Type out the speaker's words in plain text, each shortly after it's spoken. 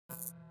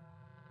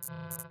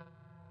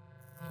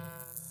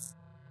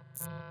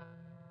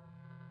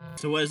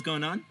So what is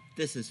going on?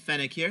 This is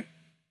Fennec here,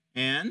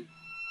 and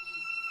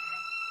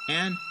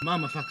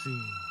Momma Foxy.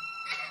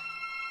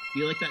 Do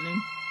you like that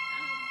name?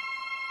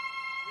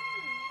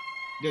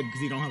 Good,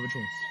 because you don't have a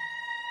choice.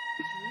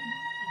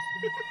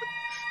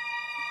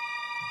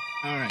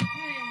 Alright.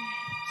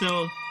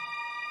 So,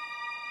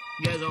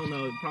 you guys all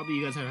know, probably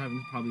you guys are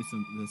having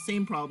the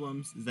same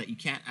problems, is that you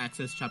can't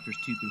access chapters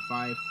 2 through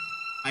 5.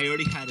 I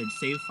already had a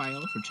save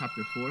file for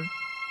chapter 4,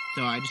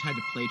 so I just had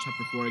to play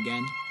chapter 4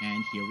 again,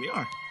 and here we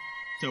are.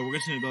 So we're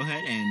just going to go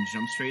ahead and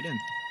jump straight in.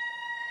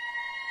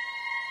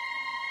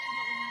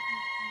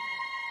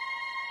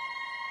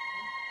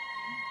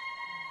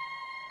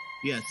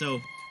 Yeah,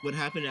 so what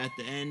happened at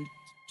the end,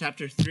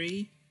 chapter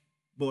 3,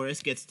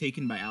 Boris gets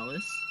taken by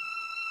Alice,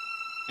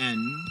 and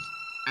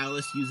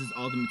Alice uses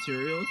all the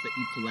materials that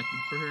you collected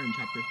for her in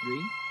chapter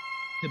 3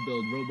 to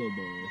build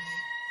Robo-Boris.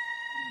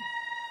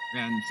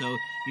 And so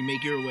you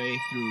make your way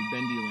through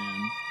Bendy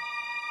land,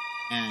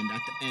 and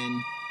at the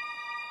end,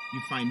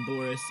 you find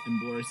Boris, and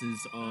Boris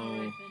is all...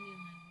 Bendy land,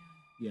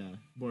 yeah.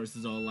 Boris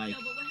is all like... No,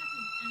 but what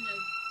happened end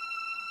of...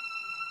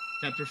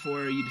 Chapter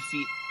 4, you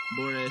defeat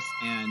Boris,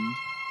 and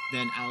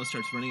then Alice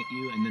starts running at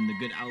you, and then the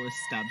good Alice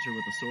stabs her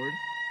with a sword,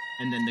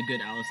 and then the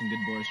good Alice and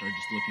good Boris are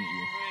just looking at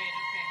you. Right,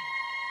 okay.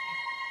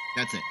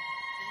 That's it.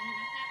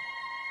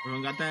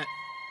 Everyone got that?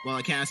 Well,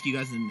 I can't ask you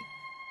guys in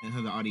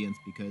the audience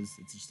because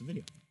it's just a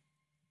video.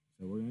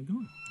 So we're gonna go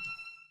on.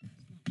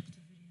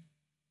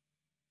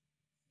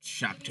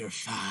 Chapter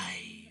 5.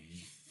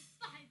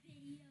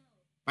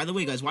 By the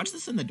way, guys, watch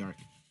this in the dark.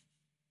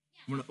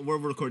 We're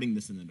recording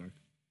this in the dark.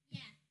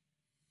 Yeah.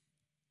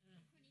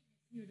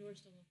 Your door's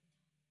still open.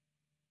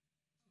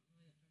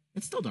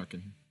 It's still dark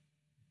in here.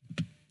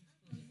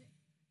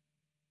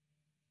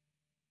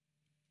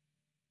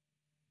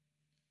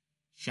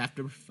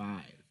 Chapter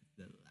 5,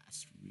 the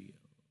last reel.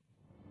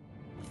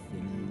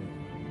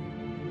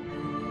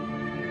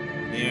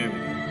 There we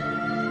go.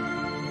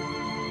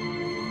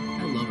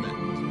 I love that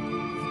music.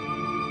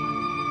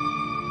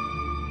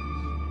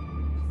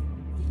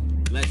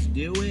 Let's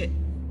do it.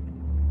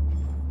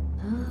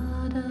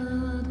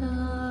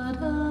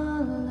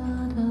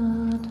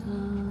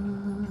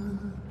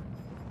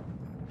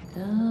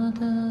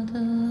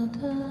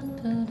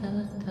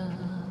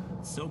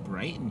 It's so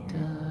bright in here.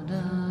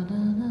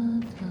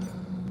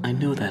 I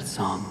know that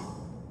song.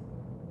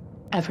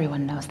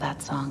 Everyone knows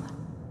that song.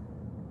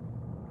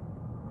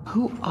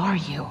 Who are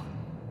you?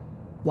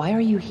 Why are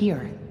you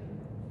here?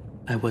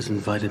 I was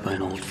invited by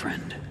an old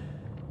friend,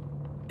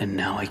 and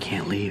now I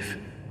can't leave.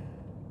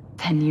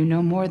 Then you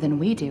know more than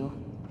we do.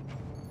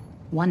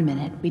 1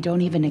 minute, we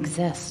don't even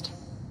exist.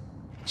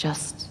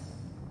 Just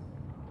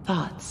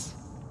thoughts.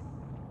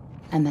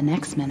 And the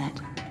next minute,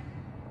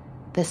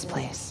 this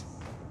place.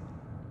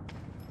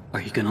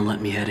 Are you gonna let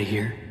me out of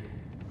here?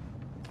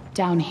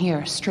 Down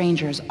here,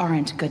 strangers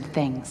aren't good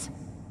things.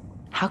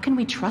 How can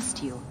we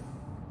trust you?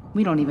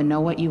 We don't even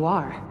know what you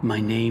are. My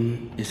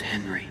name is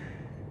Henry.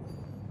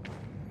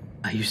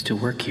 I used to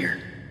work here.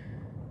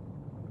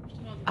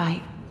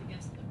 I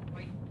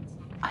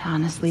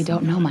honestly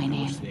don't know my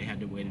name. They had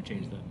to wait to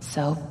change that.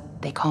 So,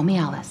 they call me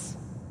Alice.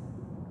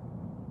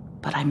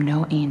 But I'm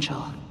no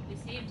angel.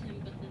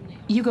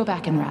 You go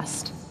back and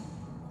rest.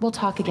 We'll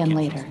talk again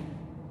later.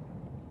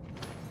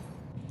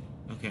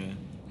 Okay.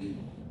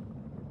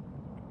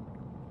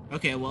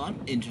 Okay, well,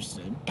 I'm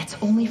interested. It's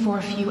only for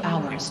a few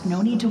hours.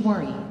 No need to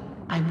worry.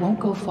 I won't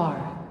go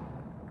far.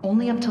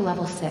 Only up to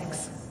level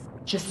 6.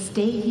 Just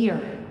stay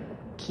here.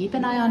 Keep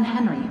an eye on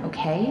Henry,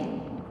 okay?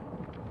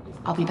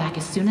 I'll be back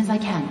as soon as I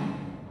can.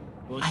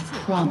 Well, I she's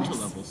promise. up to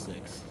level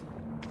 6.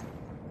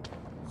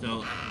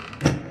 So,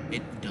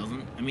 it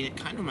doesn't... I mean, it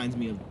kind of reminds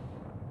me of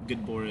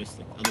good Boris,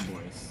 like other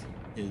Boris.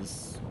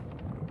 His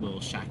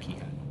little shack he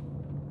had.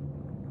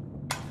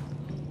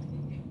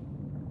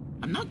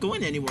 I'm not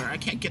going anywhere. I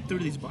can't get through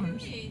these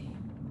bars.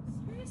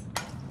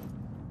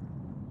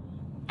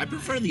 I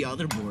prefer the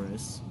other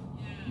Boris.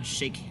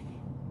 Shake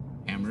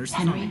hammers.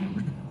 Henry,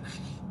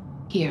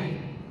 here.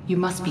 You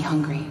must be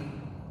hungry.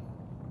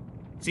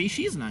 See,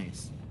 she's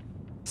nice.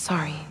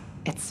 Sorry,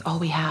 it's all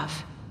we have.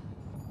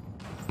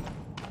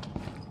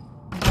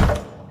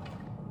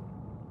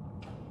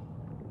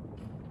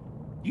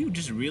 You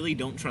just really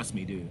don't trust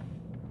me, dude.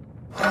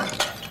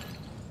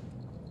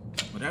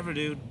 Whatever,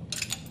 dude.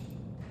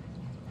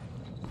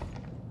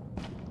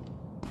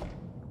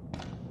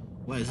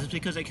 What, is this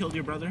because I killed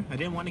your brother? I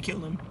didn't want to kill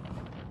him.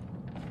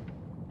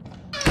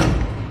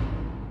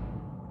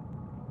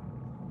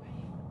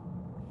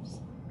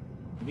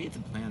 Maybe it's a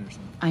plan or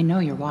something. I know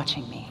you're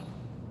watching me.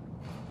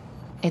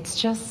 It's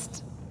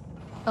just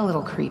a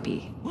little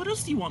creepy. What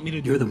else do you want me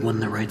to do? You're the one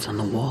that writes on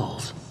the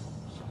walls.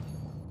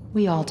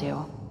 We all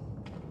do.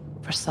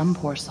 For some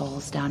poor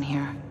souls down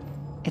here,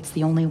 it's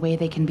the only way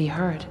they can be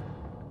heard.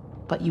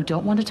 But you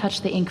don't want to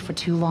touch the ink for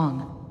too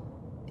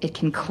long. It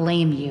can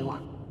claim you.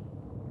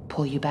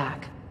 Pull you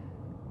back.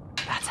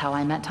 That's how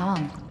I met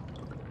Tom.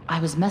 I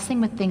was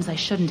messing with things I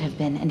shouldn't have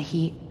been, and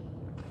he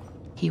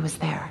was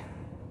there.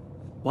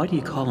 Why do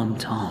you call him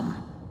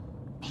Tom?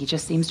 He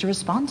just seems to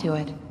respond to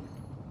it.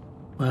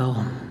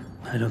 Well,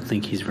 I don't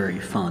think he's very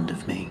fond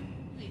of me.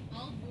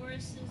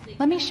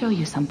 Let me show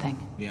you something.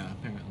 Yeah,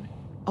 apparently.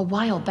 A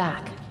while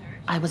back,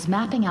 I was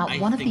mapping out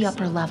one of the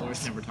upper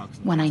levels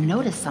when I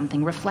noticed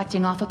something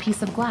reflecting off a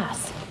piece of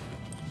glass.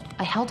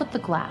 I held up the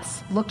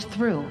glass, looked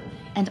through,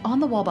 and on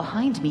the wall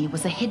behind me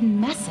was a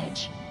hidden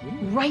message.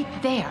 Right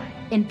there,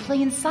 in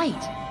plain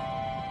sight.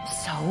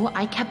 So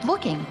I kept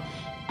looking,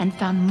 and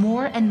found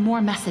more and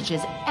more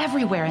messages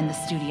everywhere in the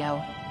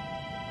studio.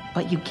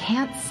 But you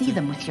can't see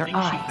them with your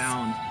eyes.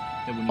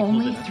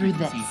 Only through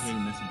this.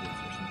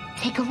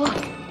 Take a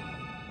look.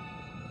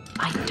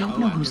 I don't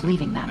know who's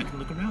leaving them, I can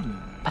look around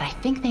now. but I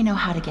think they know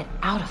how to get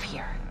out of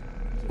here.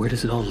 Where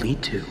does it all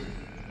lead to?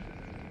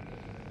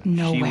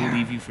 Nowhere. She will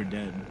leave you for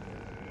dead.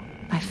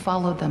 I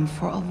followed them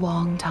for a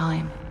long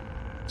time.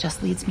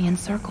 Just leads me in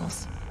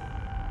circles.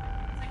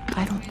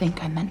 I don't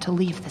think I meant to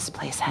leave this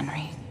place,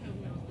 Henry.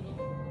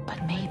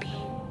 But maybe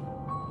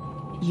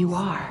you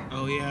are.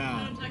 Oh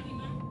yeah.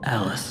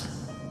 Alice,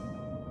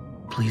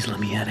 please let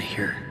me out of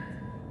here.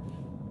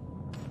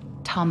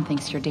 Tom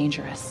thinks you're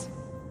dangerous.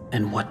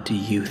 And what do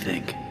you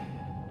think?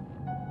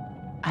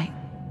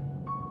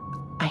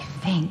 I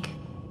think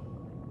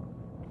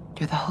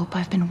you're the hope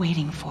I've been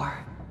waiting for.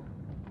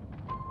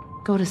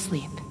 Go to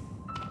sleep.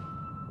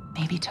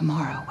 Maybe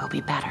tomorrow will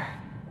be better.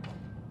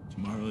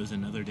 Tomorrow is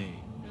another day.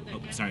 Oh,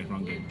 sorry,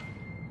 wrong game.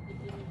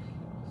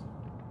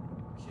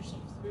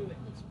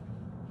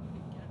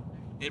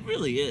 It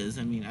really is.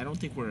 I mean, I don't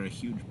think we're a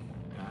huge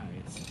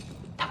guys.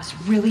 That was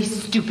really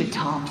stupid,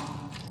 Tom.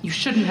 You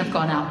shouldn't have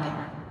gone out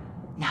there.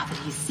 Now that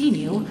he's seen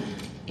you,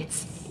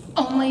 it's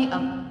only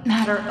a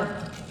matter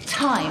of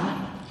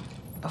time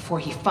before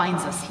he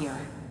finds us here.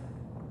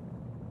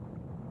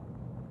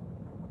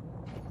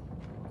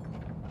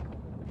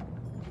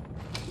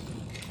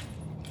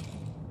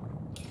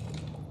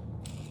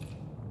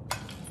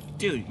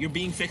 Dude, you're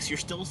being fixed. You're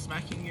still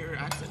smacking your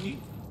axe at me?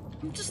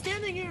 I'm just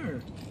standing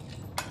here.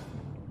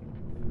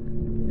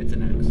 It's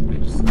an axe.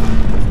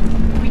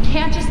 We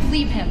can't just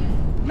leave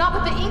him. Not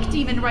with the ink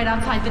demon right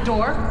outside the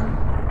door.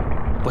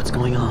 What's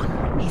going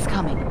on? He's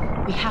coming.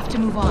 We have to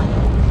move on.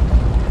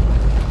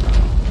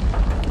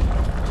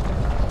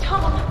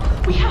 Tom,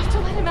 we have to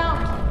let him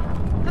out.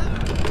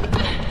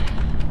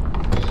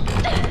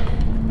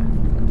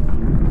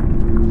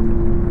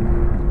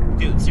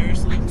 Dude,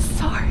 seriously? I'm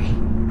sorry.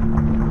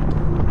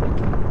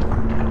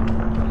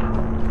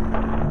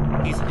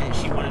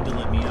 She wanted to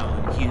let me out,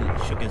 and he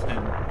shook his head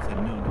and said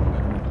no, don't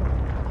let him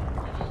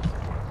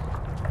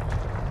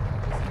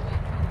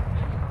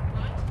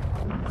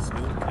out.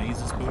 Spoon? Can I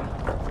use a spoon?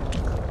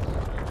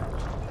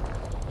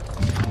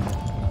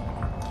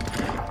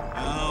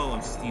 Oh, I'll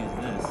just use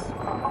this.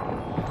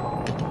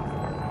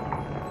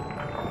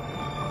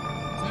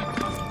 Is that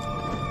coffee?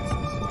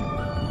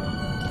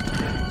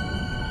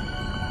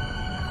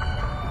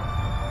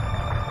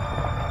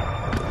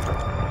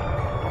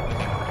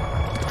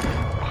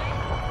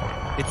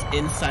 It's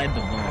inside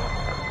the vault.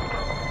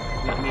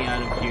 Let me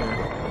out of here.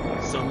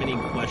 So many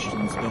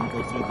questions. Don't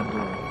go through the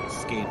door.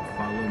 Escape.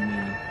 Follow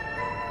me.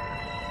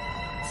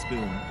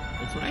 Spoon.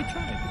 That's what I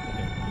tried.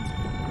 Okay, one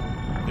spoon.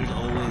 There's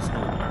always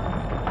hope.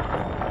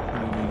 Who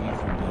will leave you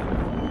for dead?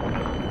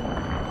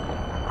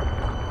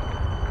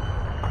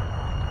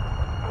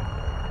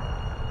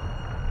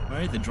 Why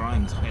are the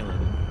drawings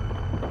highlighted?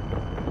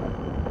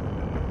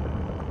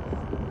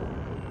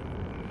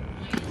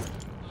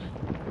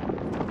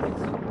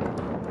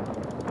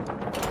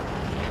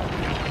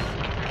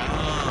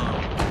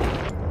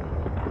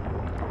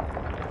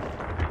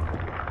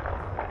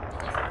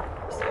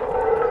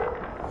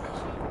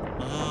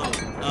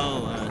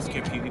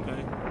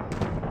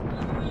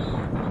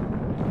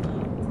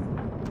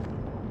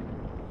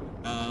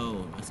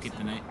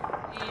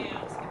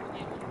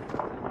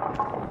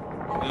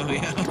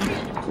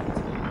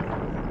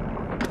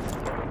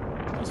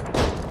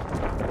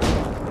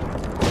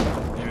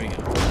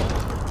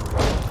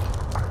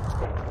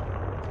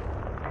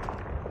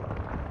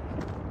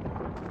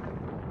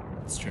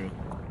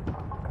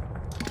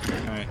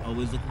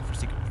 Always looking for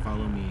secret.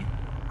 Follow me.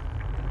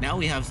 Now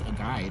we have a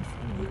guide.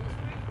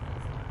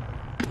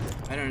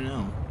 I don't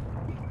know.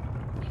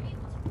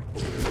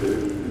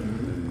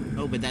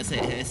 Oh, but that's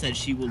it. It said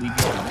she will leave you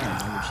for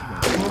dead. Why would she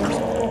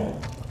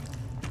go?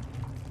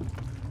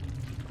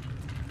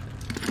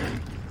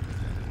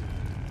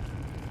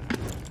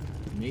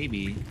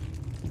 Maybe.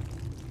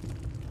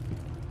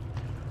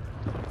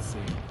 Let's see.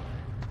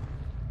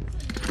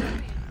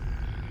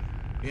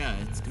 Yeah,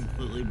 it's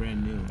completely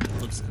brand new.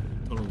 It looks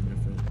totally different.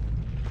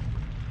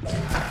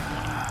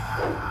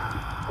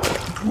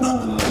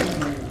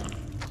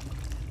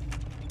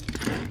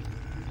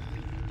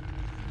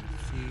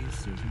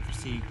 Searching for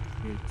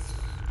secrets.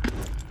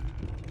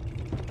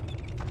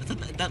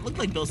 That looked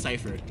like Bill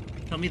Cipher.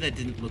 Tell me that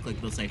didn't look like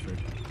Bill Cipher.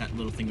 That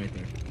little thing right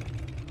there.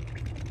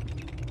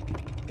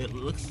 It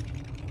looks...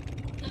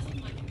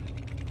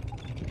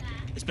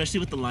 Especially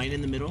with the line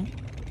in the middle.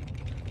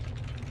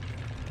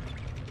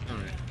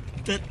 Alright.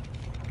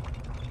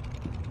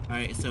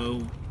 Alright,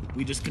 so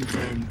we just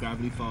confirmed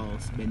Gravity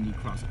Falls, Bendy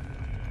crossing.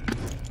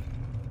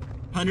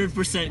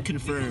 100%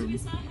 confirmed.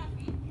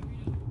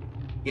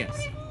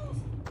 Yes.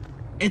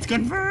 It's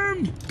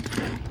confirmed!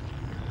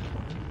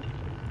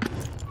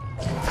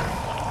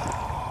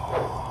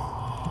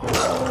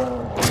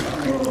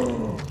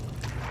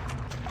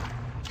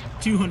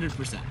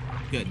 $200%.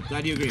 Good.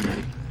 Glad you agree,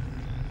 buddy.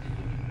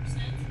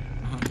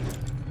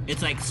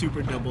 It's like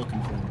super double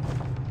confirmed.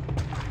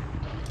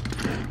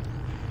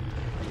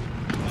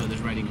 Oh,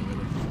 there's writing over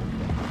there.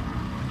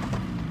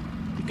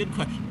 Good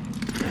question.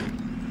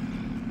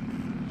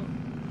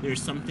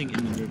 There's something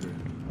in the river.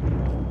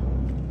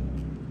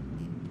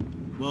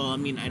 Well, I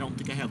mean, I don't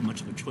think I have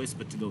much of a choice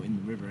but to go in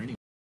the river anyway.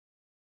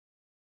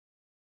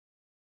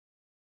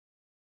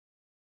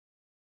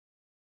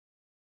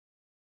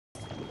 I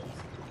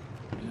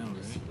know,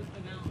 right?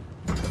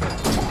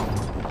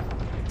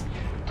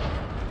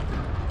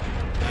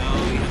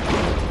 Oh, you have to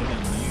go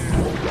down there.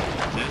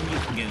 Then you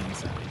can get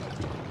inside.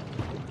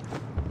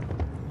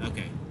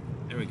 Okay,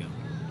 there we go.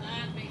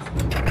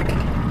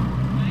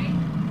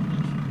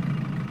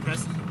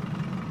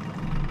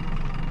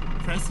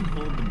 Press and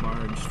hold the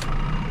barge.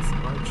 This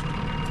barge.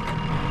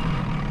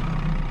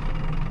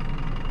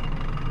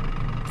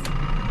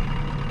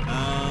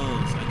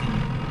 Oh, so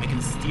I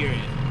can steer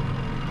it.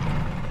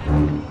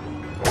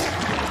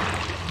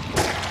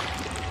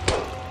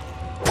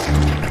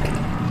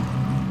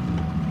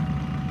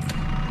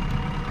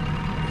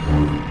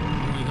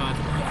 Oh my god,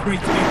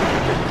 right there.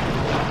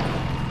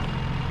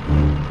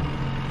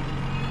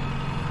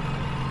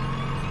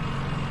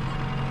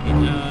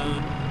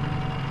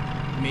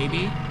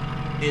 Maybe.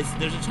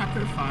 There's a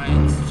chapter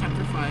 5, it's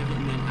chapter 5,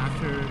 and then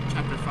after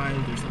chapter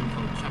 5, there's something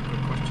called chapter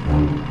question.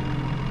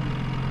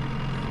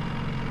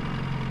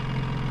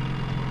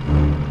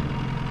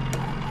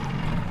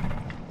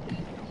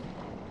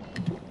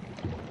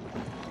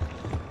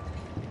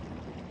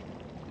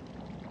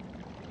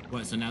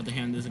 What, so now the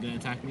hand isn't gonna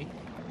attack me?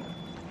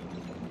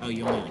 Oh,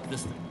 you only like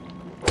this thing.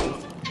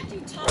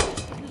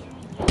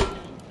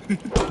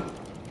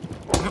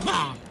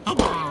 Hubba!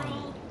 Hubba!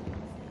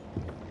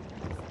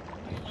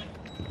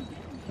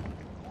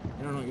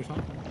 I don't know what you're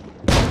talking about.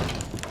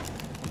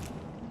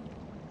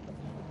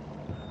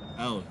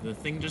 Oh, the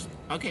thing just...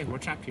 Okay, we're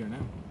trapped here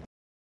now.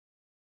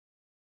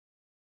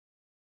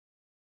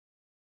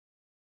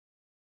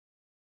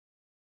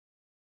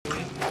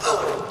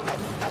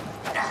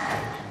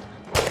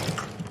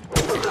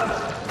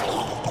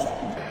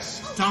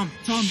 Tom,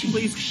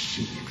 please.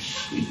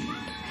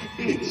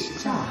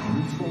 It's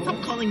time for...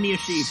 Stop calling me a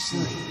sheep.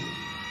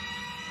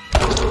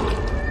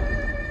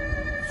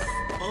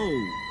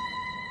 Oh.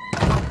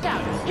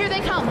 Down. Here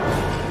they come.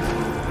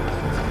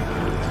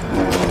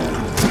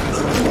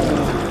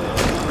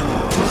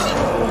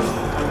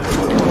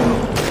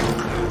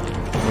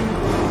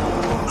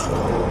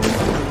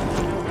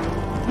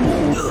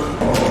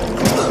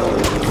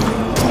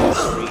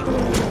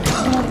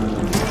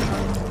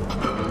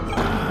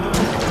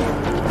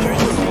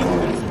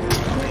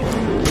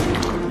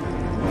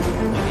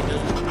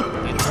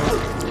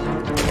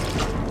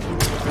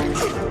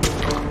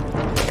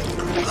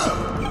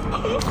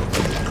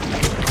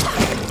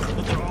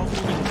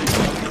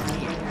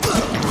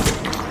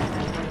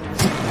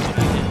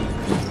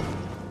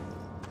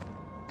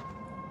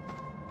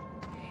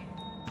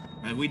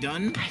 Are we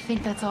done? I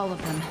think that's all of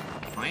them.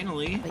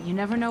 Finally. But you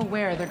never know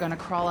where they're gonna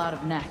crawl out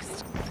of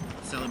next.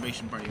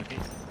 Celebration party, okay?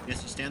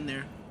 Yes, you stand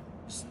there.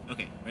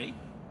 Okay, ready?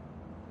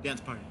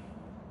 Dance party.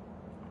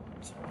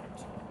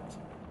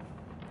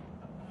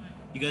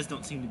 You guys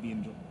don't seem to be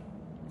enjoying.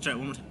 Try it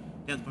one more time.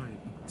 Dance party.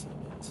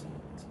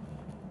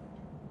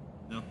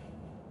 No?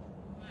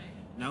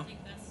 No?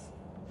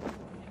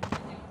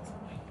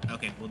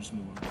 Okay, we'll just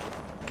move on.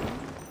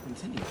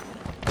 Continue.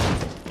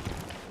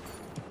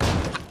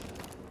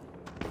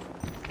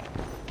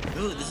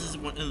 Oh, this is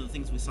one of the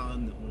things we saw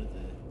in one of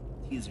the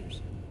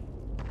teasers.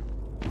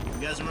 You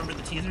guys remember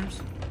the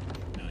teasers?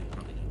 No, you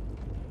probably don't.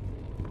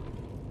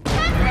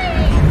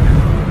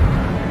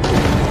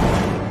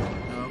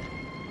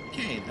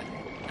 Okay, that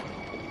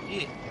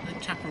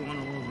chapter 1 all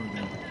over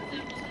again.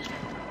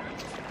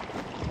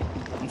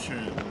 I'm sure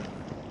it will.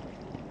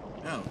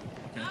 Oh,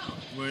 okay.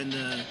 We're in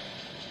the...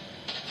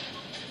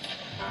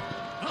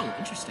 Oh,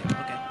 interesting,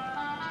 okay.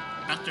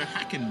 Dr.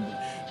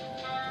 Hackenbush.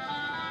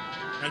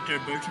 Dr.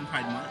 Bertrand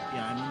Piedmont.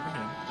 Yeah, I remember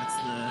him. That's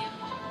the...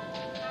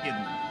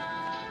 Piedmont.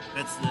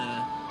 That's the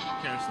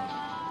carousel.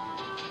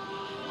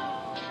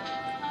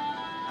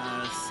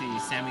 Let's see.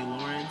 Sammy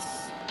Lawrence.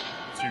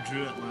 Sir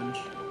Drew at lunch.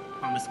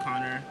 Thomas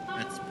Connor.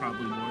 That's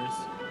probably Morris.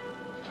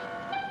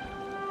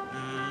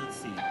 Let's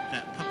see.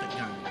 That puppet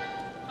gun.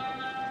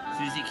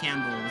 Susie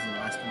Campbell was the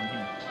last one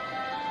here.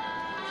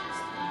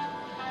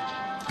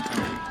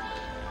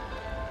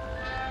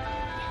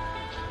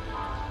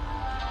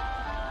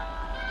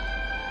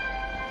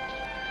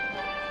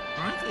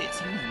 Honestly, it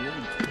seems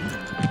really clean.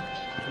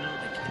 You know,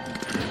 like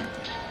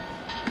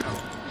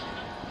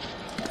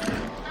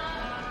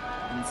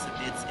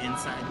it's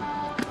inside.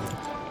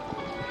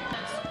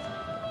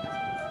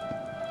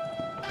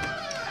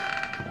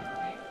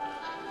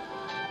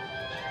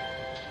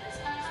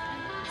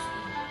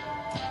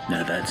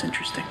 Now that's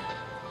interesting.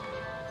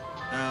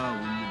 Oh,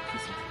 we need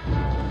pieces.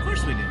 Of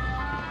course we do.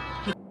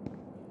 I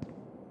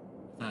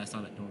thought I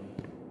saw that door.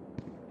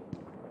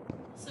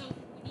 So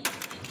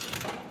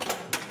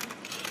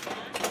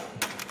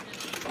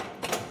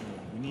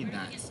We need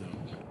that, so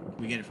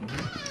we get it from here.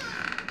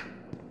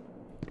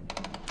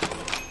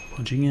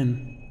 Punching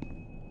in.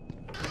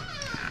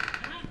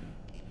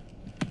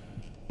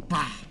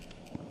 Bah!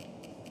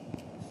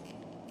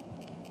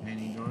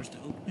 Any doors to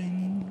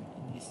open?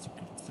 Any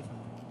secrets to find?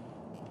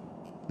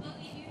 well,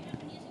 if you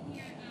happen using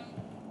your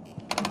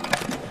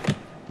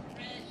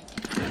red.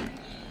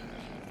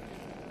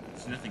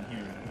 There's nothing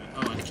here. Oh,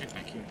 I can check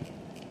back here.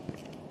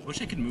 I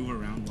wish I could move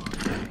around while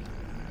I'm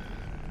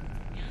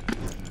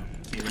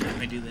See,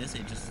 if I do this,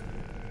 it just...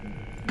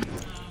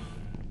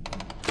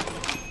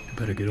 I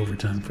better get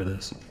overtime for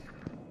this.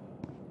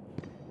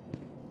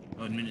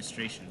 Oh,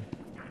 administration.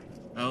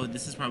 Oh,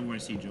 this is probably where I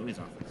see Joey's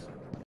office.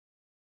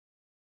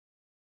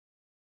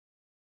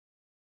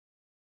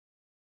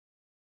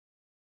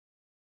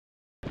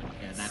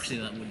 Yeah, actually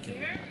that would kill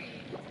me.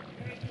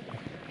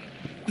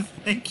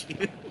 Thank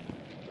you.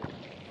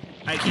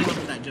 I came up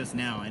with that just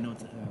now. I know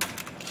it's...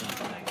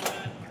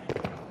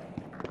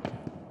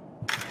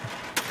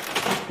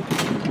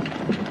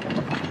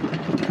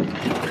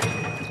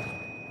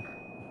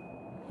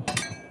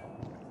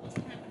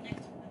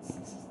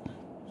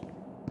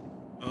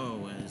 Oh,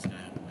 what is gonna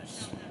happen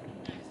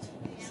next?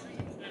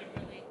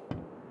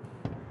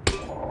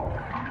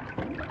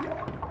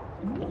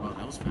 Wow,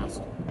 that was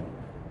fast.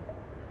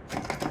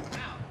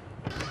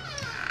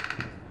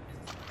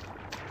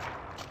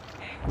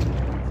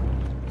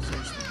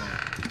 Search the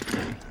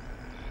vault.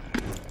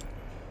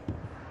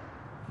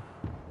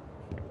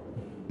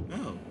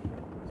 Oh,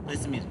 play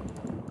some music.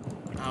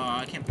 Oh,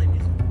 I can't play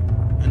music.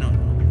 Oh, no.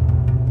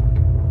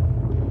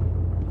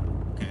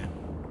 Okay.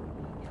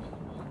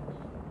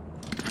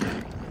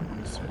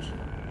 Search.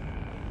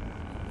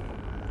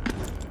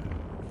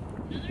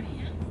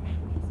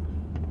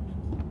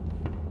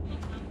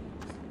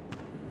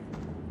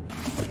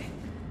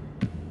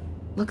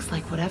 Looks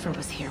like whatever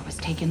was here was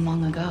taken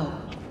long ago.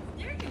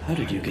 How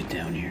did you get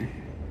down here?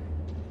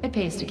 It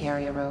pays to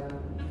carry a rope.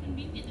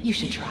 You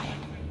should try it.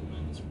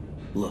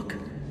 Look,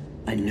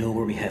 I know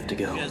where we have to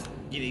go, Because,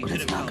 you but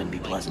could it's have not going to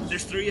be pleasant.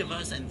 There's 3 of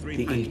us and 3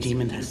 The pipes. ink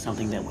demon has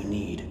something that we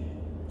need.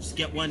 Just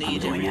get one I'm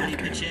each, going everybody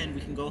after pitch him. in,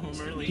 we can go home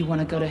early. You want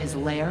to go to his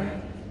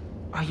lair?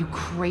 Are you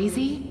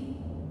crazy?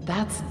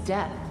 That's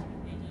death.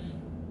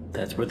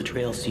 That's where the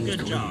trail seems Good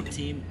to job, lead.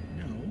 team.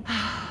 No.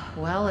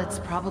 Well, it's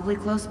probably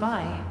close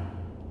by.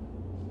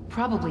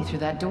 Probably through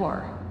that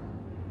door.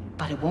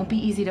 But it won't be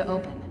easy to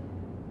open.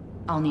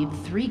 I'll need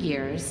 3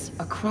 gears,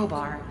 a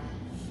crowbar,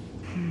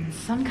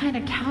 some kind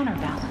of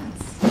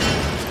counterbalance.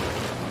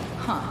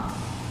 Huh.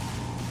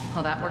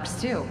 Well, that works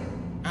too,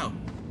 Oh,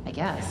 I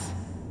guess.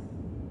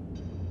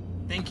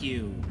 thank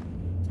you,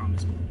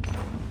 Thomas.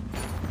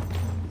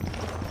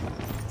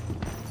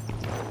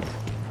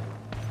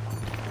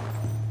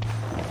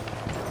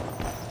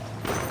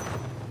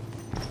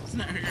 Isn't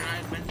that hurt your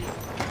eyes, Bendy?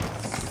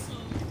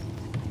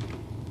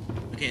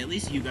 Okay, at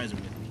least you guys are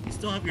with me. You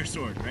still have your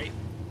sword, right?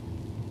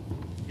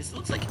 It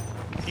looks like,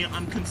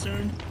 I'm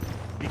concerned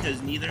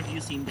because neither of you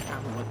seem to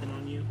have a weapon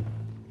on you,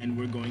 and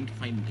we're going to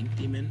fight an ink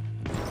demon.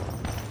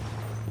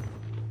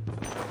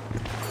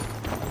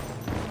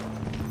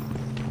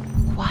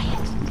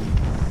 Quiet.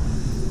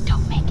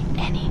 Don't make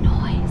any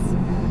noise.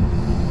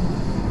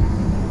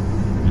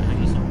 How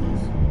you saw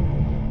this?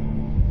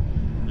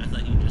 I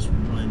thought you just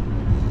run.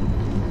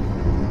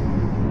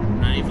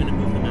 Not even to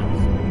move the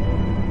mouse.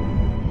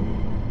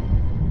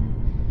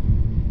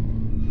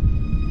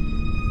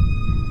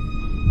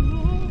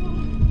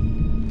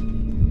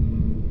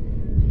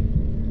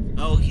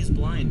 Oh, he's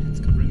blind. It's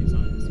covering his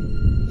eyes.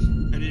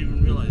 I didn't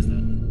even realize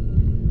that.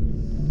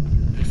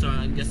 So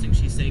I'm guessing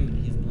she's saying that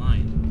he's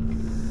blind.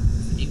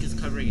 The ink is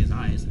covering his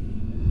eyes.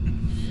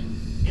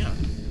 Yeah,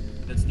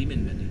 that's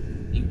demon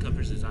bending. Ink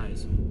covers his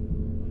eyes.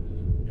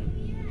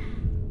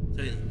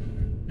 So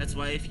that's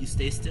why if you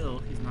stay still,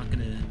 he's not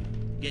gonna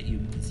get you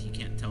because he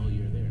can't tell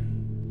you're there.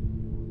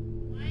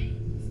 Why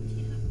doesn't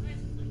he have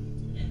eyes like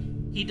you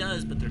did? He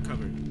does, but they're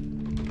covered.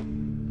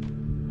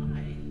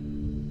 Why?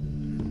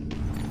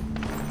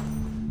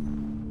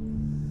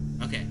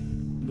 Okay,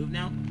 move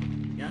now?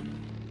 Yeah?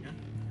 Yeah?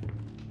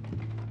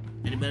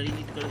 Anybody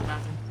need to go to the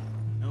bathroom?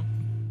 No?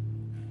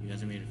 You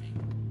guys are made of ink.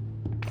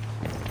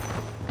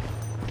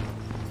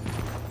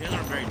 You guys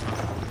aren't very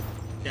tall.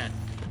 Death.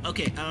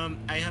 Okay,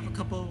 I have a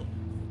couple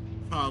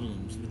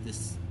problems with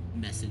this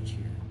message here.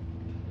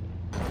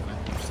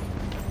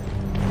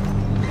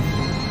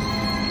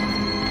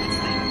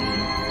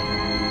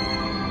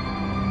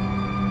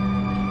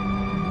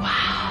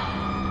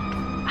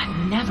 Wow.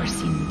 I've never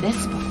seen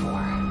this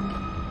before.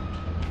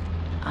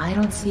 I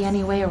don't see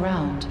any way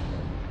around.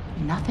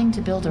 Nothing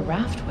to build a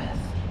raft with.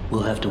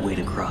 We'll have to wade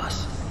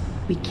across.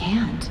 We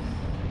can't.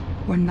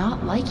 We're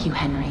not like you,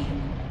 Henry.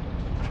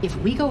 If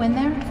we go in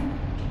there,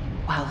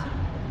 well,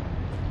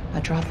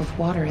 a drop of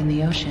water in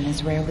the ocean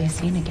is rarely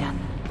seen again.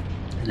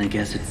 And I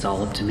guess it's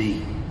all up to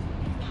me.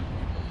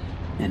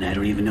 And I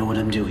don't even know what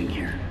I'm doing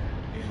here.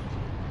 Yeah.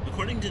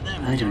 According to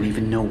them, I don't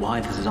even know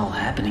why this is all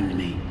happening to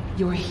me.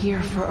 You're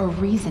here for a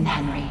reason,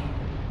 Henry.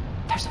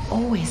 There's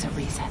always a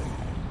reason.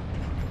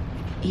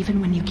 Even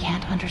when you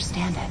can't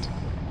understand it.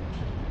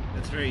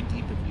 That's very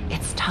deep of you.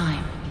 It's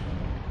time.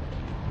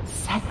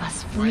 Set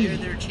us Why free. are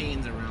there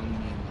chains around me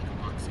like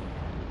a boxing?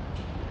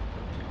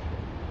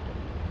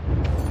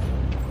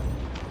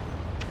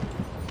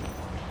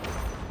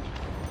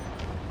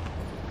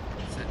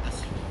 Set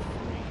us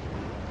free.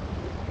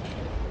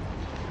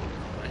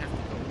 I have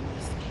to go in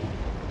this.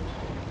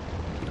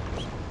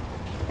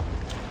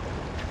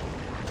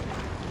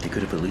 They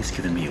could have at least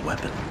given me a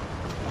weapon.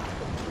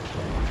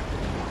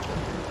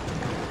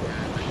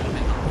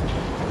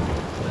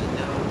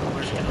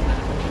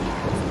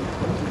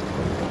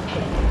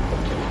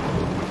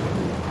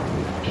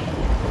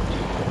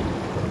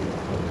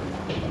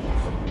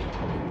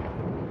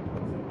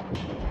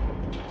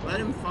 Let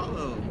him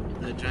follow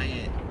the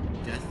giant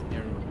death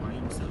arrow by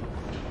himself.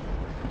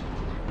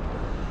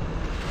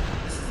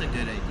 This is a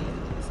good idea.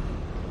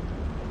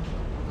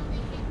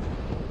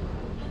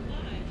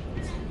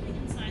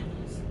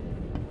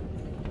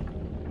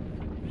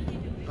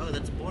 Oh,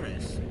 that's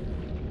Boris.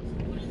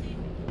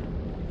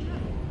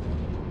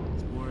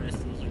 It's Boris,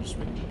 those are just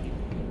regular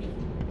people.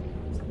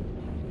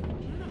 I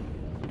don't know.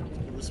 Let's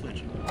pull the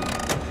switch.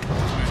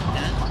 Alright,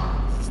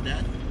 death. This is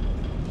death.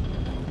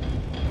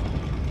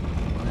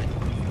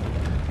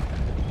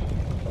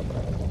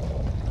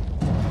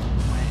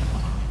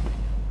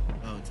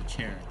 Oh, it's a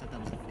chair. I thought that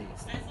was a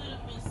face. I thought it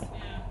was,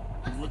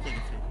 yeah. It looked like a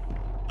face.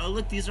 Oh,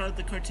 look, these are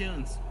the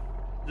cartoons.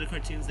 The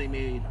cartoons they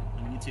made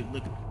on YouTube.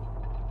 Look.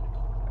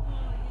 Oh,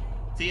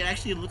 yeah. See, it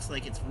actually looks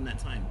like it's from that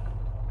time.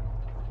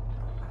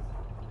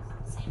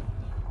 Same.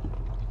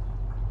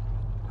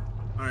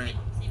 Alright,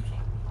 Same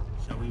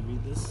shape. shall we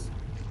read this?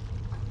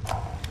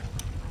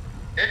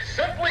 It's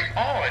simply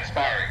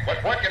awe-inspiring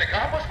what one can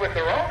accomplish with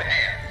their own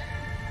hands.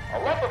 A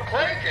lump of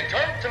clay can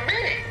turn to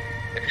meaning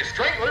if you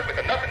strangle it with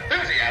enough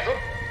enthusiasm.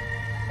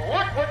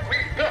 Look what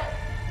we've built.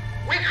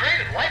 We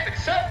created life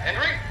itself,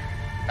 Henry.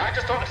 Not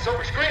just on a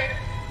silver screen,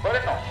 but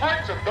in the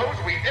hearts of those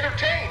we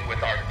entertain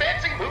with our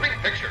fancy moving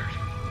pictures.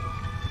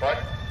 But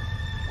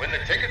when the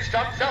tickets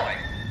stopped selling,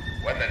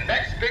 when the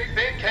next big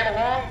thing came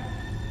along,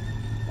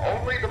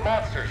 only the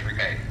monsters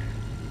remained.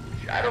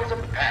 Shadows of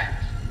the past.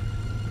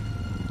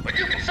 But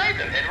you can save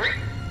them, Henry.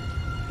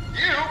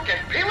 You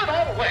can peel it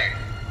all away.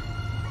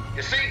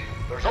 You see,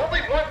 there's only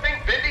one thing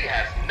Bendy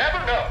has never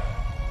known.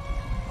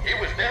 He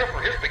was there for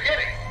his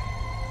beginning,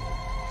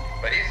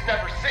 but he's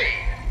never seen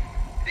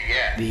the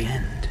end. The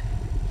end.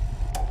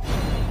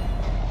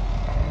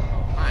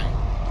 Hi.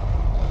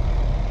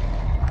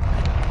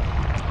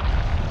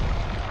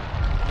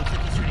 Looks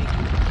like he's turning.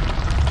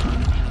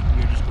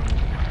 You're just going.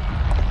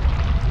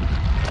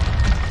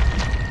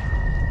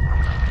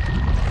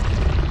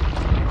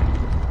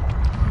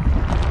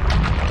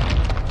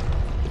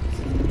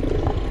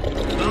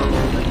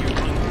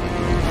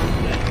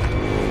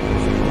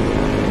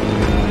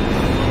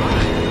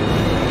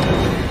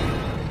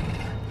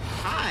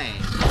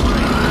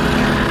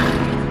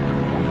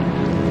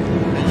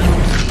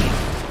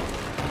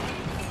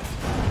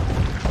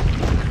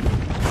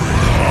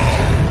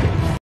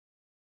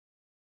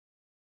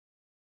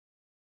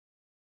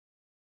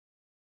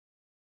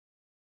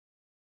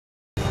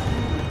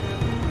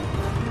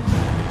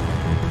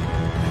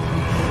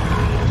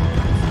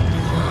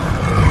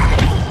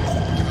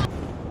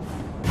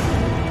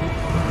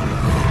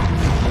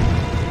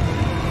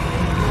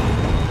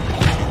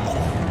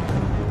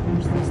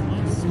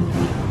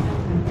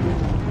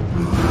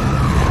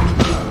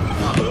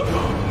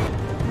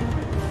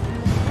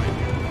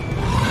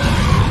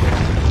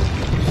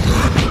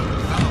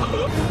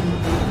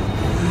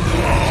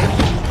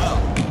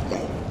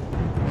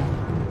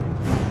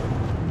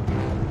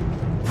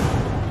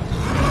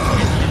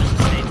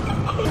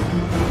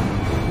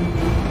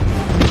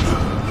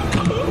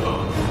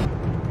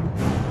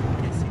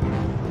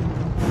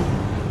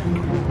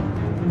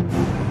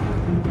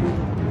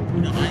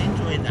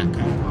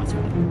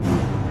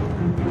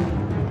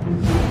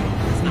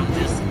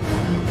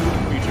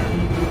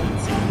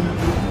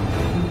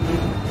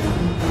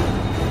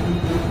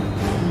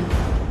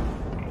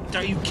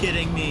 Are you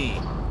kidding me?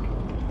 Oh,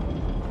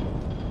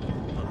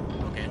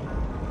 okay.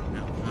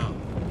 No. Oh.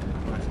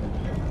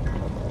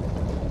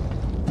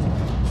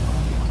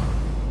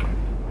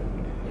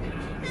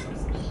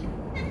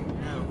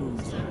 Now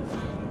who's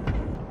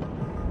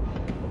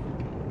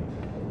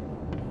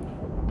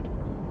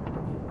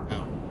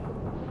Oh.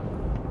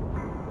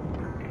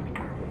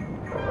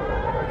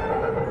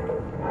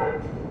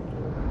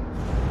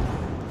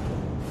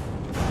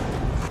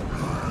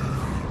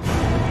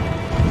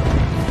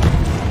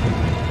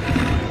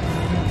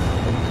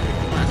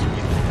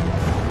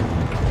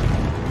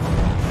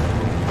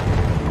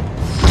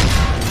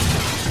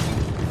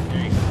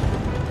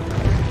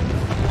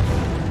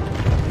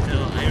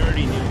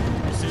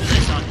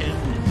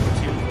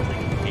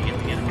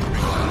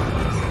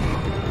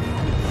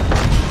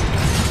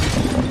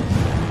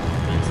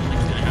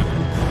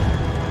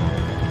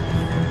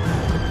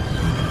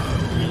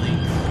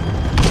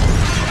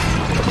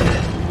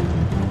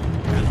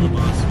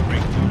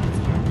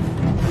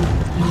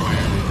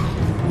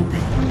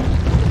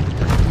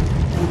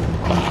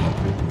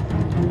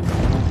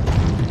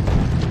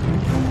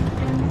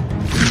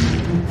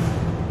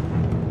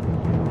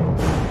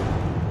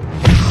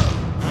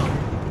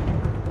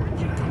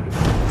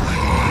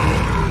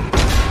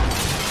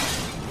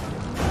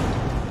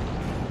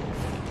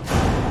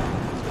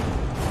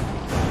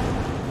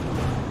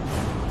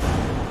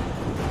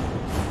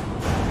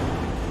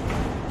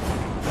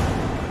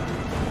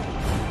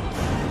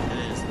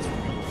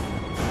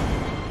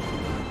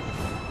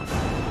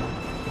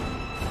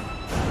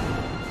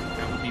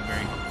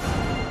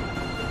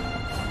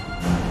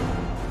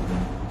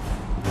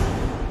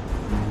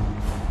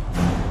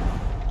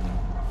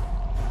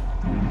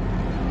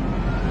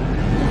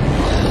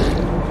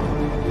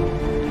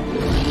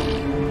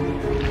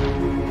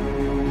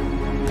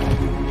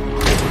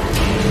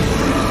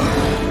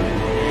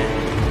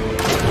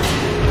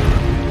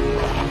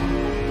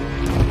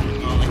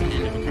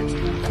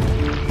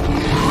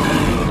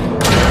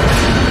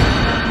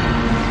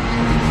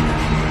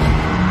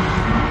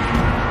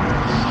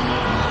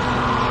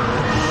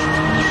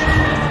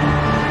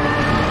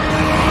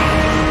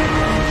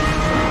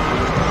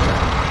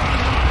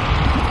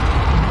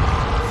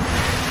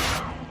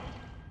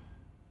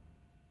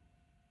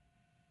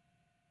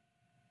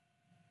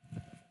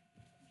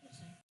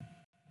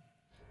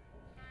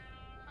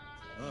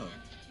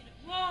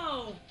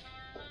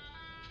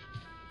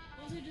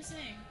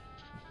 saying.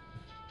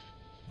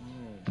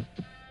 Oh.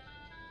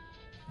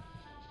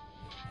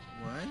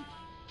 What?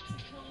 It's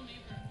like Hello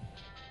Neighbor.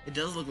 It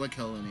does look like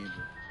Hello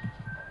Neighbor.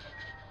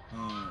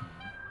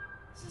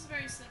 This is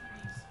very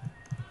 70s.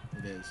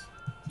 It is.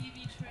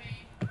 TV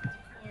tray,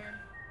 decor.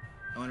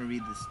 I want to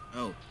read this.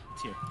 Oh,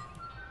 it's here.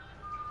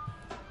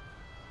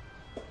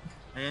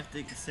 I have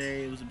to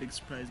say it was a big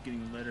surprise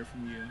getting a letter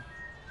from you.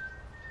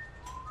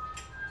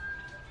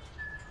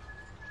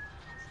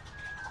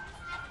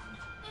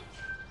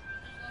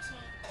 There's also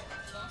a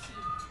lawsuit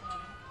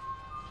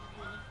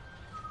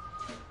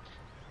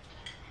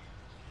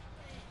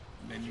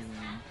Bendy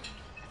Lane.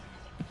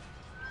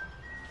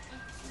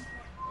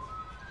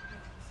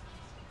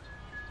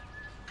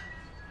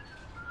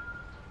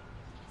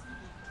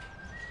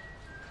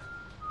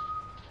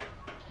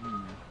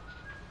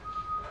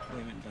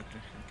 Wait a minute, Dr.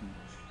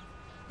 Hackenbush.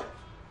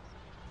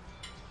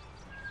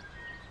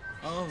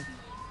 Oh,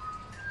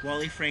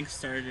 Wally Frank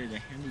started a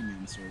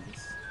handyman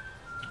service.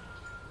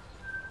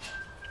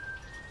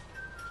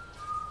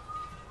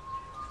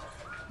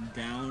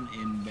 Down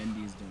in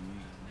Bendy's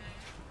domain.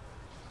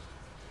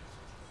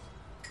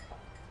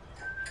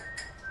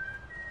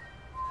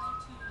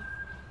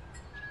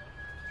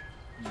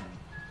 I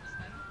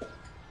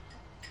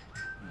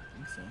don't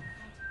think so.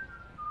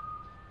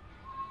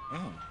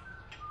 Oh.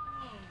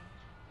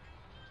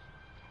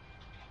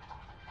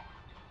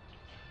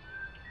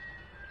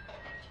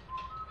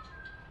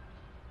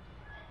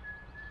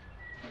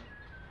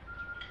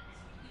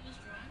 He was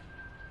drawing?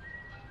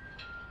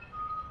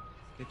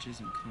 Sketches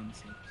and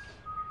concepts.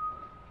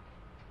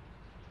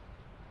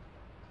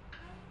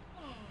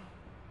 Oh.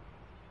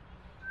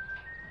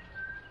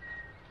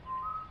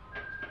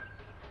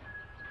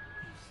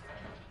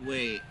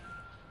 Wait.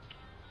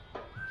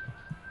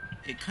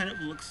 It kind of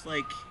looks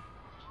like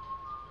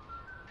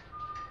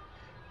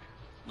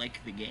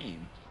the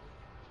game.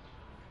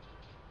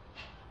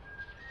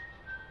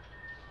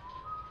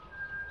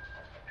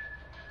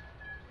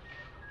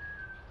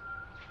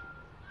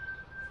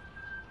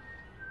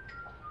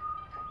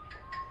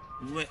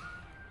 What?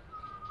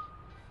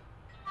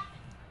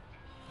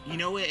 You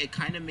know what it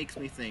kind of makes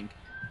me think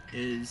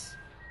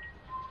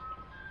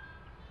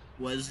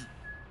was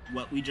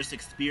what we just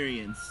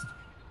experienced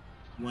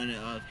one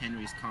of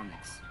Henry's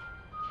comics.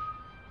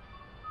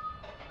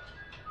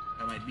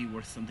 That might be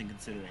worth something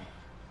considering.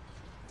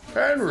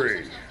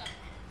 Henry!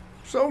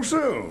 So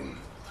soon?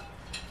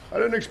 I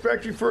didn't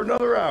expect you for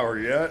another hour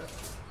yet.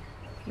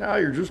 Now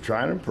you're just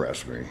trying to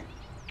impress me.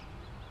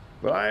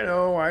 But I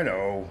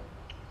know.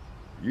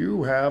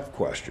 You have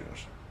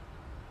questions.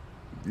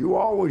 You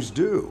always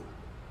do.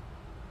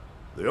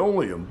 The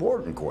only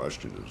important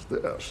question is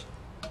this.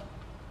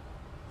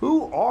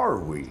 Who are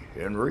we,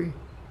 Henry?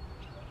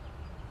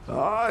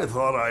 I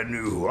thought I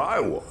knew who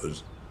I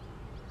was.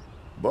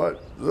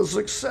 But the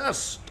success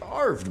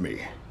starved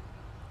me.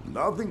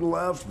 Nothing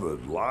left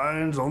but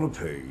lines on a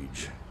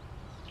page.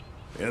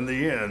 In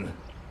the end,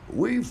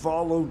 we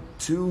followed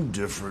two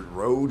different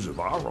roads of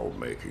our own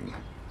making.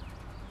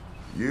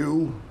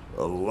 You,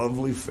 a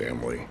lovely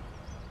family.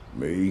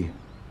 Me,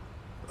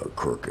 a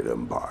crooked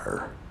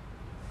empire.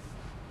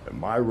 And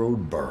my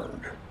road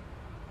burned.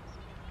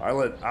 I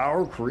let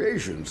our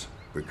creations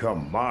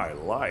become my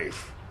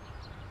life.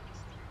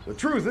 The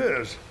truth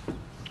is,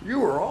 you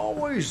were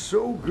always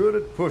so good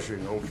at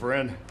pushing, old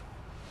friend.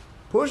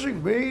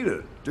 Pushing me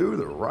to do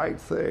the right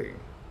thing.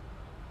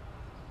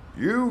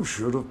 You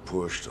should have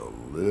pushed a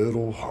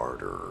little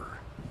harder.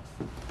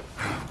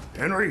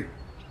 Henry,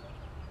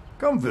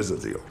 come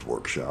visit the old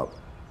workshop.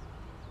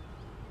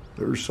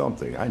 There's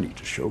something I need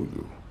to show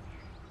you.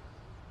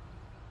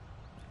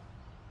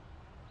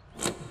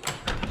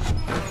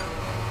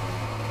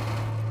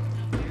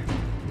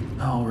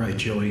 All right,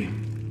 Joey.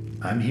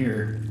 I'm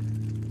here.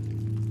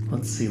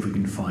 Let's see if we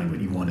can find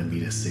what you wanted me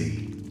to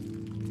see.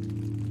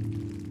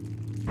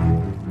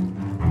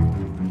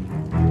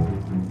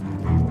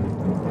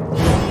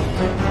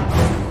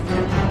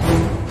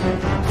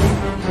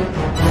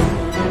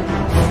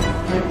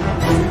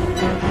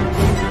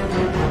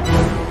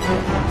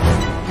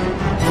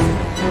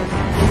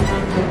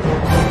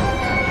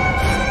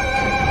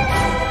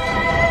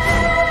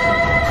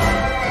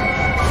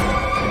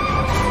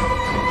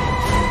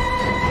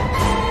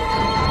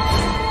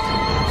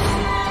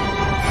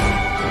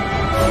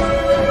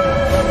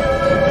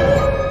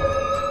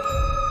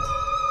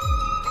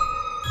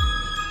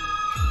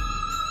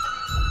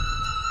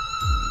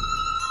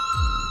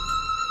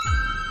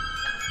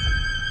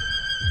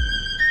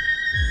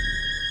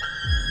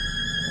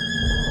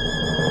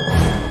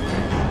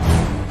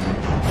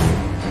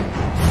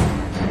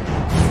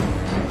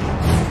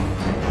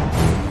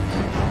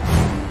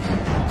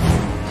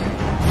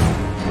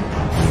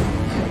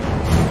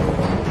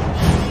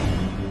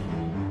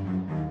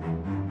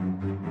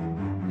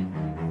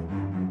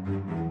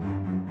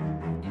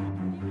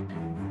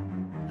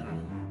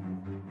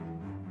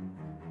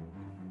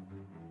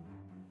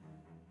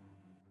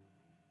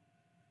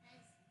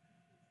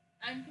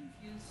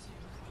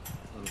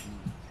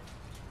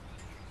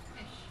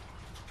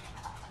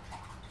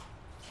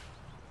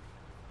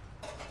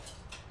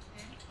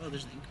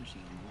 there's an ink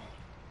machine on the wall.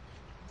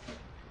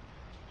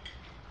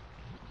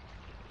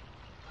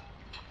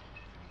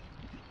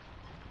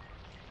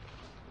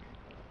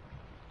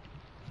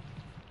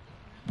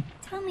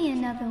 Tell me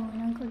another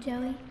one, Uncle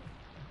Joey.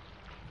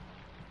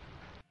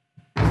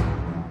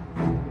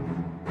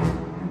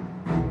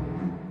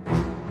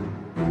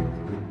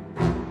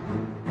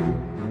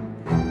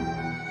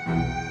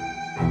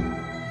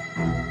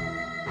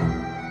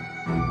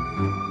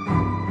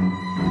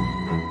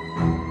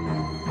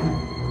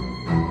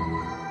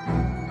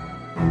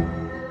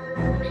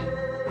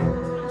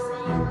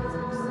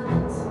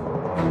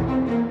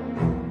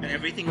 And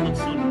everything looks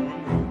so normal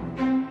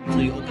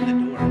until you open the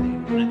door. They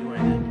open the door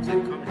and then it's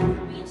like comic book.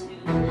 Me too.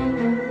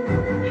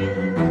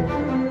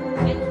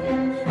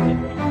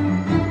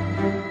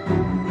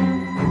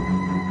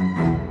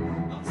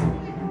 Also,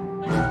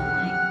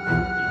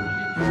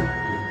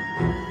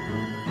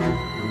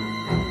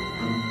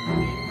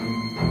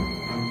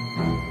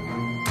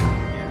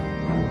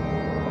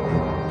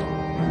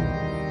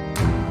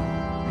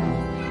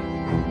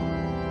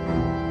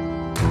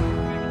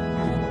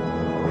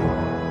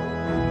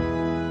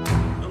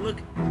 Oh look,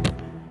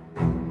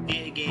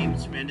 EA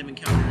Games, random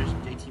encounters,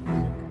 JT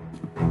music.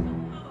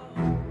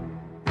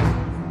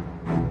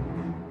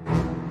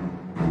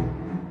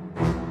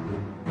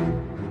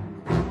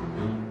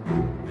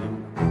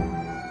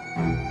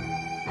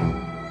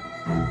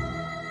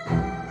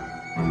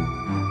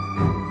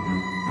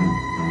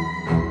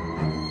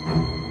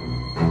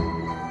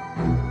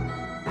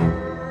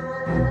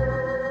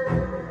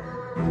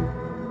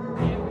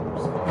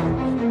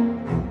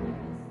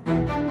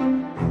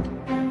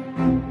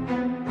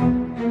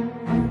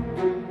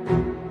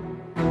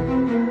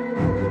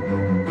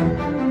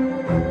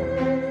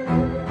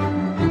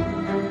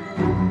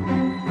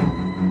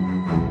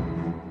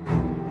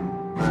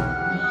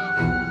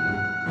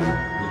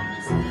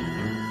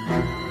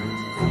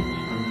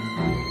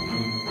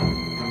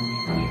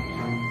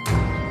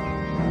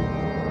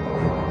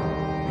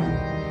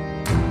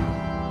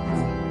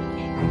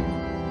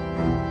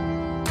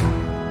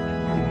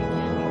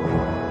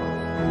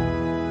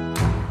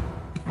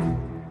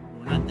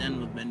 We're not done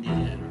with Bendy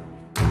yet.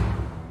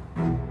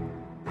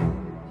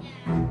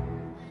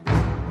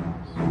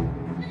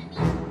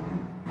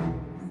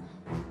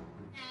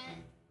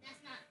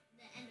 That's not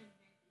the end of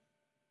Bendy.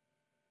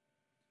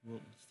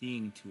 Well,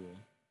 seeing tool.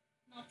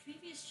 No,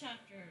 previous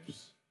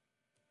chapters.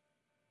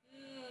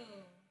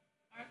 Ooh.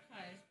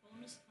 Archives,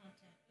 bonus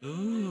content.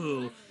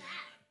 Ooh.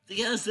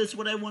 Yes, that's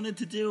what I wanted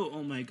to do.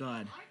 Oh my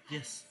god.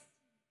 Yes.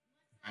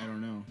 I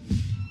don't know.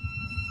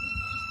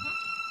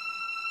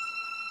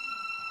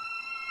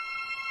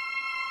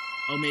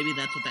 Oh, maybe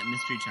that's what that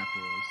mystery chapter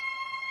was.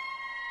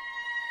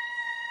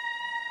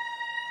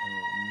 Oh,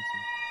 let me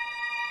see.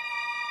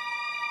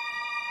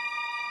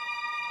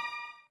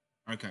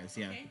 Archives,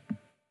 yeah. Okay.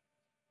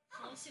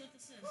 So let's see what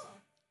this is.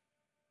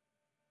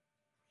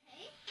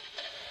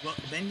 Well,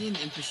 Bendy and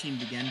the Ink Machine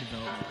began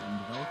development when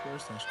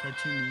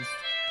developer/cartoonist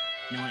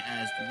known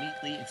as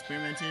Wheatley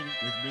experimented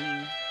with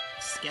bringing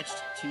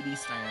sketched 2D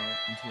style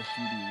into a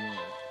 3D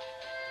world.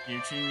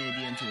 They're turning the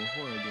idea into a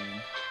horror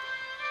game.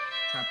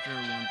 Chapter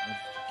 1 of the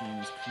game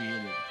was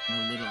created in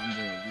a little under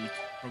a week.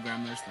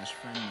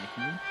 Programmer/friend like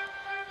me,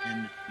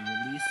 and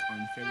released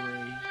on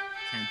February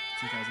 10th,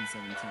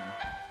 2017.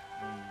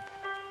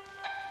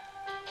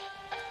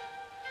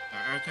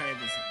 Our archive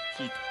is a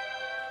peek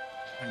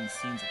behind the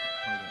scenes of that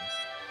progress.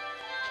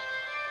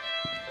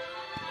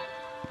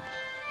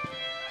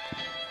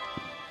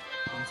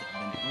 Concept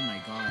Bendy. Oh my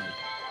god.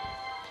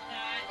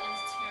 That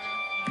is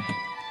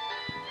terrifying.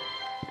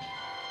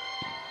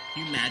 Can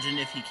you imagine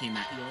if he came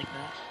at you like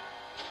that?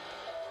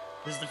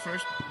 This is the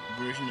first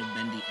version of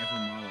Bendy ever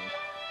modeled.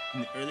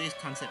 In the earliest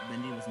concept,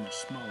 Bendy was much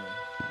smaller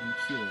and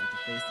cuter with a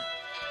face that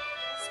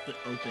split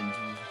open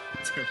to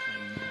a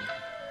terrifying mouth.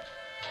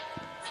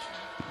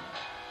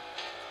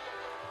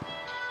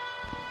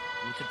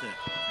 Look at the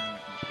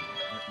art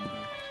in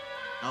here.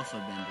 Alpha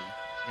Bendy.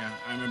 Yeah,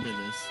 I remember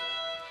this.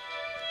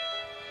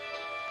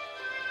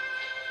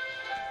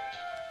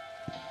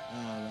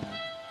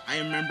 I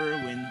remember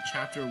when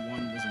Chapter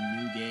 1 was a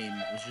new game.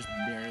 It was just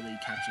barely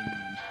catching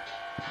on.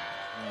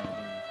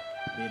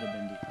 The Beta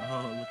Bendy.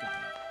 Oh, look at that.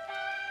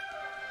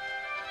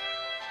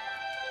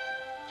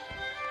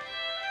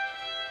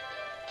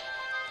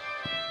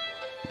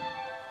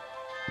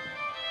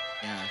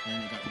 Yeah,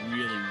 then it got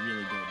really,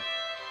 really good.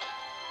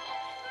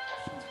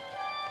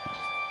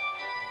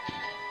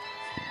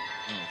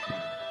 Oh,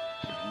 God.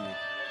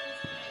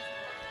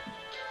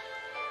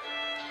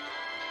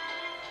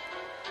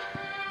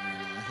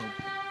 Yeah, I hope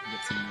we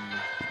get some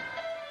more.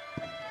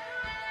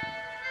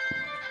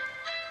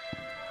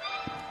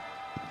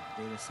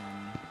 Beta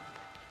sound.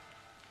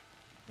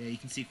 Yeah, you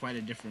can see quite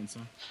a difference,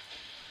 huh?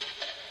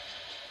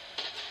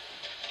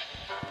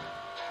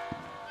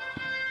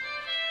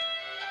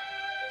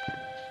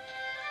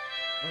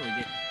 Oh, we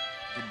get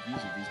good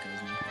views of these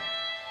guys now.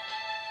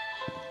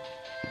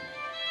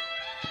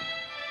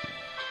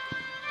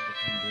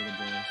 Beta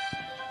Boris.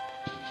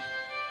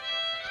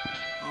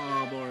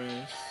 Oh,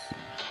 Boris.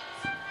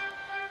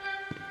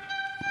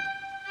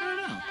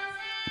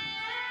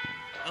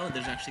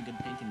 there's actually good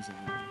paintings of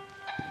them.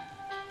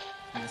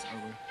 Nice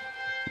artwork.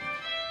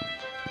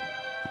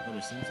 Oh,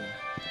 there's Simpson.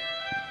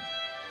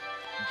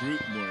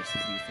 Brute Boris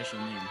is the official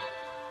name.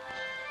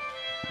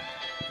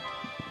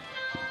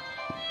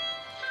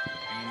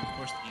 And of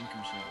course the ink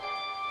machine.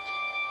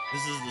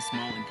 This is the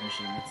small ink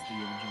machine, that's the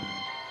original.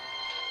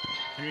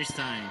 Henry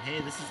Stein. Hey,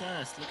 this is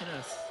us. Look at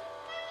us.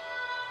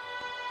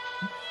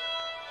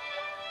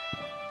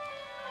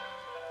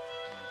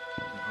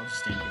 I'll just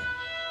stand here.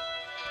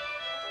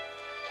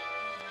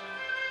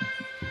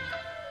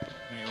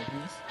 Can I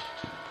open this?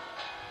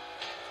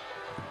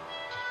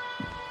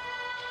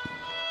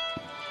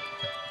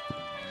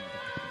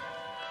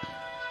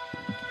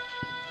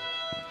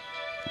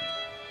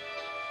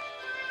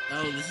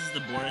 Oh, this is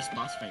the Boris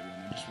boss fight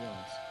room, I just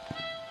realized.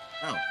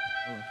 Oh.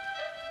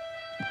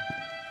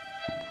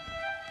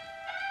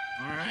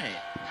 Alright.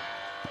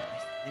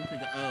 I think we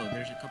got... Oh,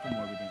 there's a couple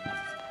more we didn't get.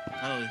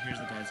 Oh, here's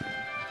the guys.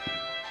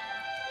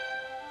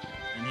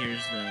 And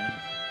here's the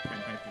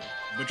Piper.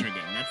 Butcher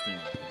Gang, that's their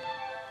name.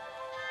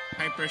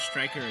 Piper,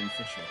 Stryker, and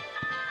Fisher.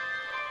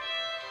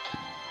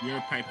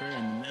 You're Piper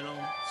in the middle,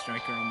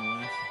 Stryker on the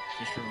left,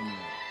 Fisher on the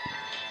right.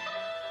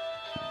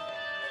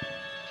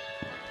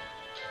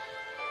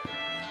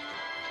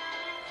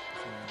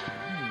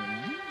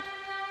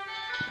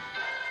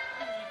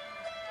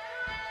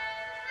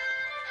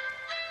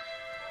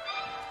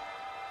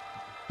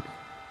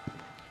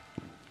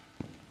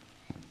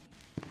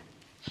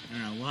 I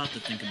don't know, we'll have to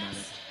think about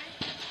it.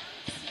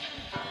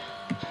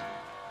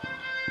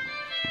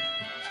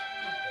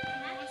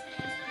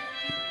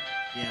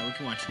 Yeah, we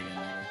can watch it again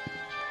later.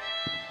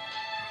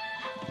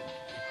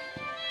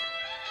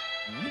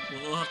 Alright,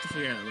 we'll have to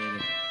figure it out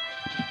later.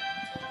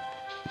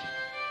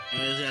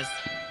 Anyways, yes,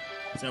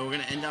 so we're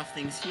gonna end off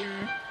things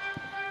here.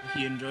 If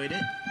you enjoyed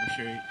it, make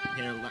sure you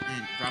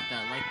drop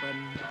that like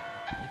button.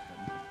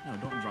 No,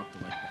 don't drop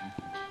the like button.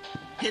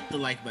 Hit the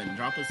like button,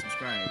 drop a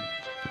subscribe.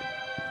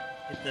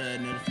 Hit the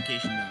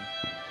notification bell.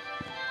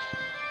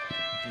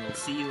 And we'll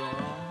see you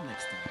all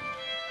next time.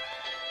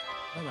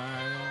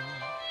 Bye-bye.